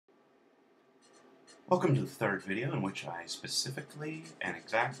Welcome to the third video in which I specifically and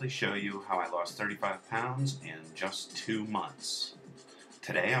exactly show you how I lost 35 pounds in just 2 months.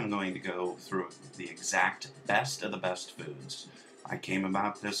 Today I'm going to go through the exact best of the best foods. I came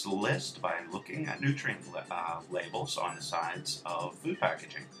about this list by looking at nutrient labels on the sides of food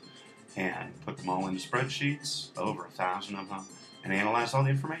packaging and put them all into spreadsheets, over 1,000 of them, and analyzed all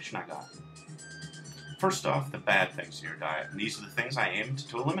the information I got. First off, the bad things in your diet, and these are the things I aimed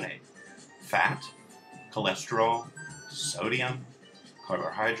to eliminate. Fat, cholesterol, sodium,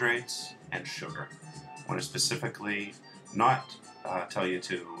 carbohydrates, and sugar. I want to specifically not tell you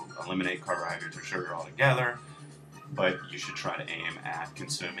to eliminate carbohydrates or sugar altogether, but you should try to aim at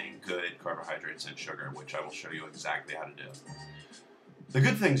consuming good carbohydrates and sugar, which I will show you exactly how to do. The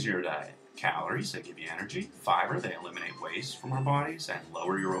good things in your diet: calories, they give you energy; fiber, they eliminate waste from our bodies and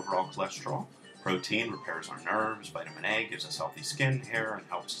lower your overall cholesterol; protein repairs our nerves; vitamin A gives us healthy skin, hair, and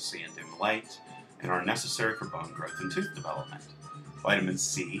helps us see in dim light, and are necessary for bone growth and tooth development. Vitamin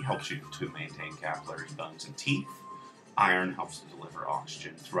C helps you to maintain capillaries, bones, and teeth. Iron helps to deliver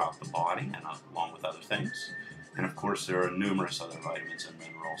oxygen throughout the body, and along with other things. And of course, there are numerous other vitamins and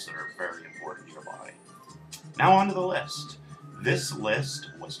minerals that are very important to your body. Now on to the list. This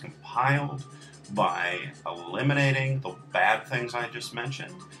list was compiled by eliminating the bad things I just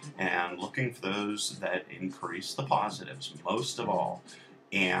mentioned and looking for those that increase the positives, most of all.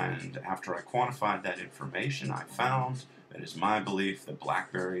 And after I quantified that information, I found that it is my belief that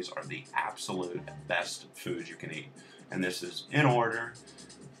blackberries are the absolute best food you can eat. And this is in order.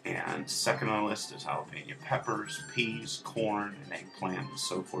 And second on the list is jalapeno peppers, peas, corn, and eggplant, and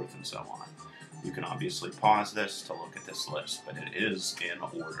so forth and so on. You can obviously pause this to look at this list, but it is in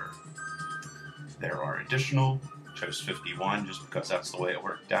order. There are additional. Chose 51 just because that's the way it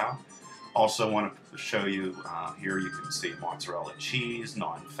worked out. Also want to show you, here you can see mozzarella cheese,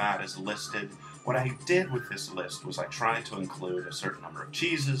 non-fat is listed. What I did with this list was I tried to include a certain number of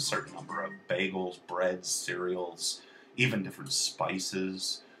cheeses, a certain number of bagels, breads, cereals, even different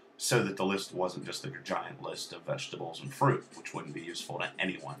spices, so that the list wasn't just a giant list of vegetables and fruit, which wouldn't be useful to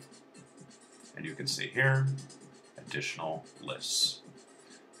anyone. And you can see here, additional lists.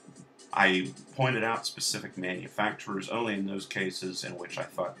 I pointed out specific manufacturers only in those cases in which I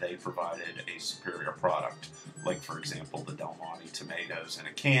thought they provided a superior product, like for example the Del Monte tomatoes in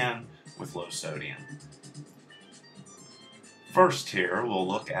a can with low sodium. First here we'll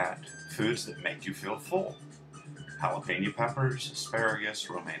look at foods that make you feel full. Jalapeno peppers, asparagus,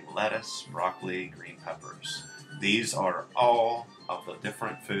 romaine lettuce, broccoli, green peppers. These are all of the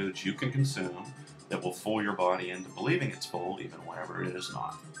different foods you can consume that will fool your body into believing it's full even whenever it is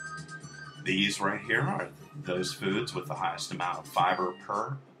not. These right here are those foods with the highest amount of fiber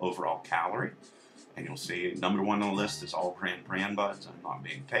per overall calorie. And you'll see number one on the list is all brand buds. I'm not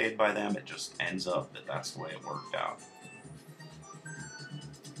being paid by them. It just ends up that that's the way it worked out.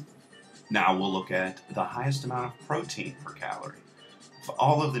 Now we'll look at the highest amount of protein per calorie. For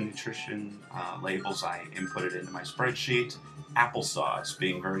all of the nutrition labels I inputted into my spreadsheet, applesauce,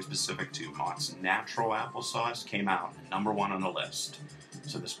 being very specific to Mott's natural applesauce, came out number one on the list.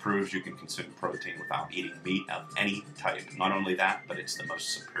 So this proves you can consume protein without eating meat of any type. Not only that, but it's the most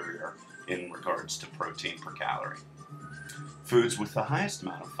superior in regards to protein per calorie. Foods with the highest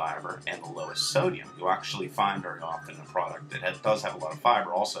amount of fiber and the lowest sodium. You'll actually find very often a product that does have a lot of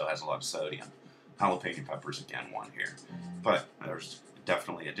fiber also has a lot of sodium. Jalapeno peppers, again, one here. But there's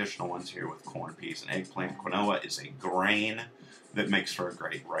definitely additional ones here with corn, peas, and eggplant. Quinoa is a grain that makes for a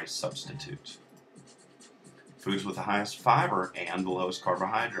great rice substitute. Foods with the highest fiber and the lowest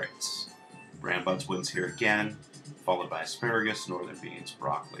carbohydrates. Brand buds wins here again, followed by asparagus, northern beans,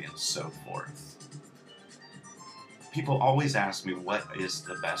 broccoli, and so forth. People always ask me what is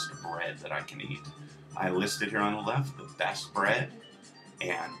the best bread that I can eat. I listed here on the left the best bread,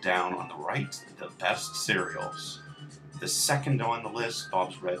 and down on the right, the best cereals. The second on the list,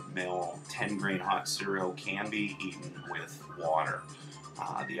 Bob's Red Mill 10-grain hot cereal, can be eaten with water.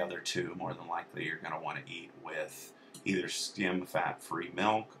 The other two, more than likely, you're going to want to eat with either skim fat-free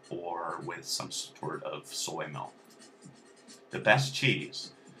milk or with some sort of soy milk. The best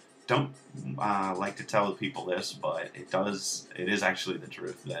cheese. Don't like to tell people this, but it is actually the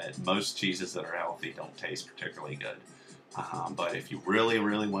truth that most cheeses that are healthy don't taste particularly good. But if you really,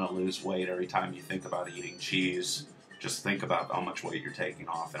 really want to lose weight every time you think about eating cheese, just think about how much weight you're taking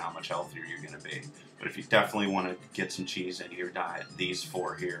off and how much healthier you're going to be. But if you definitely want to get some cheese into your diet, these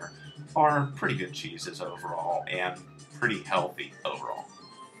four here are pretty good cheeses overall and pretty healthy overall.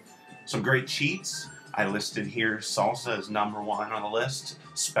 Some great cheats. I listed here salsa is number one on the list,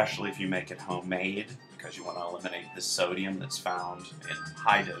 especially if you make it homemade, because you want to eliminate the sodium that's found in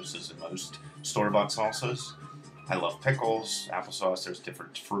high doses in most store-bought sauces. I love pickles, applesauce. There's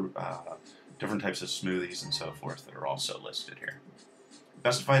different fruit, different types of smoothies and so forth that are also listed here.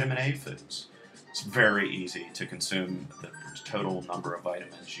 Best vitamin A foods. It's very easy to consume the total number of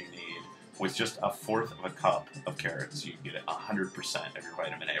vitamins you need. With just a fourth of a cup of carrots, you get 100% of your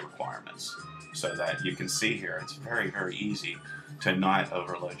vitamin A requirements. So that you can see here, it's very, very easy to not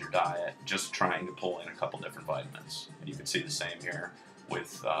overload your diet just trying to pull in a couple different vitamins. And you can see the same here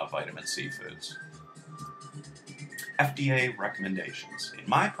with vitamin C foods. FDA recommendations. In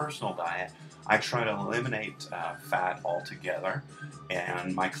my personal diet, I try to eliminate fat altogether,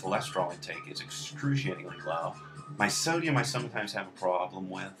 and my cholesterol intake is excruciatingly low. My sodium I sometimes have a problem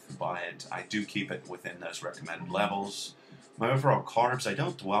with, but I do keep it within those recommended levels. My overall carbs I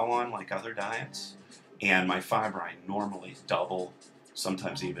don't dwell on like other diets, and my fiber I normally double,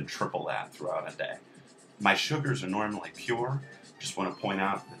 sometimes even triple that throughout a day. My sugars are normally pure. Just want to point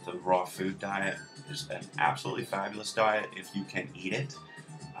out that the raw food diet is an absolutely fabulous diet if you can eat it.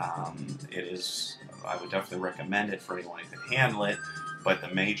 I would definitely recommend it for anyone who can handle it, but the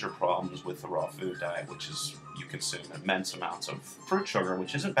major problems with the raw food diet, which is you consume immense amounts of fruit sugar,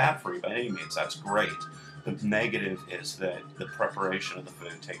 which isn't bad for you by any means, that's great. The negative is that the preparation of the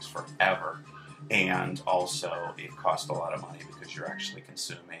food takes forever, and also it costs a lot of money because you're actually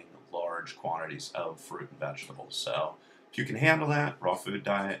consuming large quantities of fruit and vegetables. So if you can handle that, raw food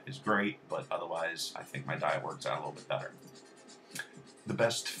diet is great, but otherwise I think my diet works out a little bit better. The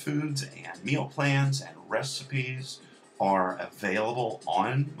best foods and meal plans and recipes are available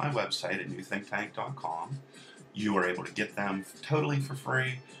on my website at newthinktank.com. You are able to get them totally for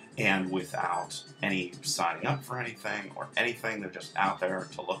free and without any signing up for anything or anything. They're just out there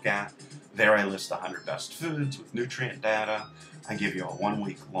to look at. There I list 100 best foods with nutrient data. I give you a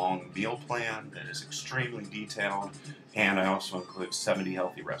 1-week-long meal plan that is extremely detailed, and I also include 70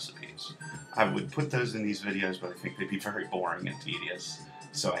 healthy recipes. I would put those in these videos, but I think they'd be very boring and tedious.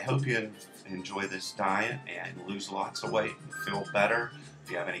 So I hope you enjoy this diet and lose lots of weight and feel better.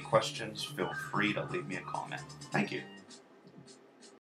 If you have any questions, feel free to leave me a comment. Thank you.